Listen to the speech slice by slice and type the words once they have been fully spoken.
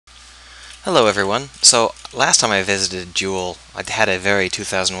Hello everyone. So last time I visited Jool, I had a very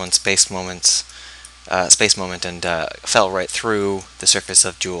 2001 space moment, and fell right through the surface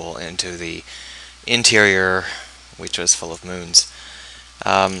of Jool into the interior, which was full of moons.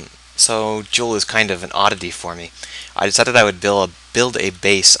 So Jool is kind of an oddity for me. I decided I would build a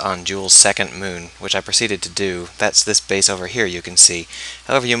base on Jool's second moon, which I proceeded to do. That's this base over here you can see.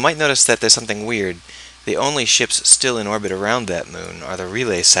 However, you might notice that there's something weird. The only ships still in orbit around that moon are the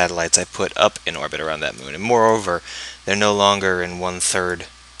relay satellites I put up in orbit around that moon. And moreover, they're no longer in one-third.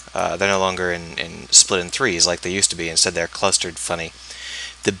 They're no longer in split in threes like they used to be. Instead, they're clustered funny.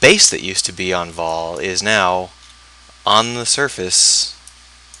 The base that used to be on Vol is now on the surface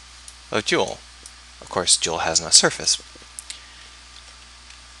of Jool. Of course, Jool has no surface.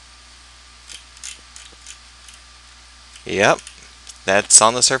 Yep, that's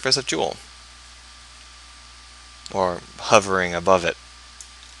on the surface of Jool, or hovering above it.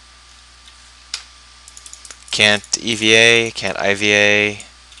 Can't EVA, can't IVA,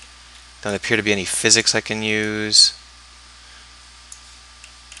 don't appear to be any physics I can use.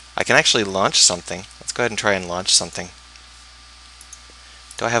 I can actually launch something. Let's go ahead and try and launch something.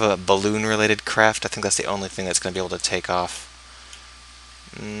 Do I have a balloon-related craft? I think that's the only thing that's going to be able to take off.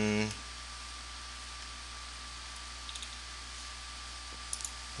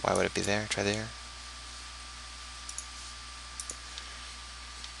 Why would it be there? Try there.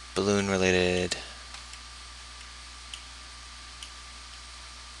 Balloon-related.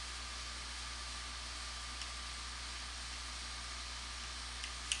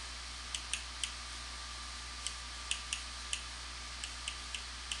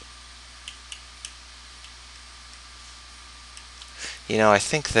 You know, I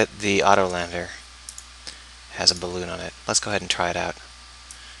think that the Autolander has a balloon on it. Let's go ahead and try it out.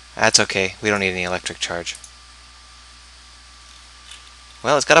 That's okay. We don't need any electric charge.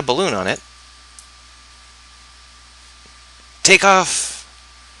 Well, it's got a balloon on it. Take off!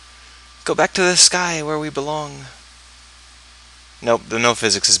 Go back to the sky where we belong. Nope, no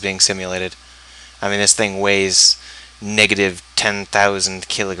physics is being simulated. I mean, this thing weighs negative 10,000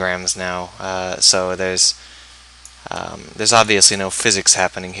 kilograms now, so there's obviously no physics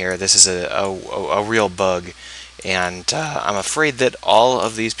happening here. This is a real bug, and I'm afraid that all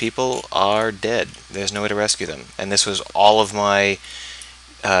of these people are dead. There's no way to rescue them. And this was all of my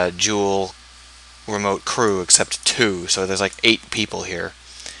Jool remote crew except two, so there's like 8 people here.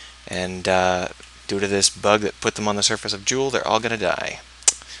 And due to this bug that put them on the surface of Jool, they're all gonna die.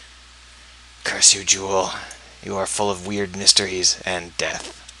 Curse you, Jool. You are full of weird mysteries and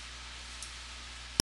death.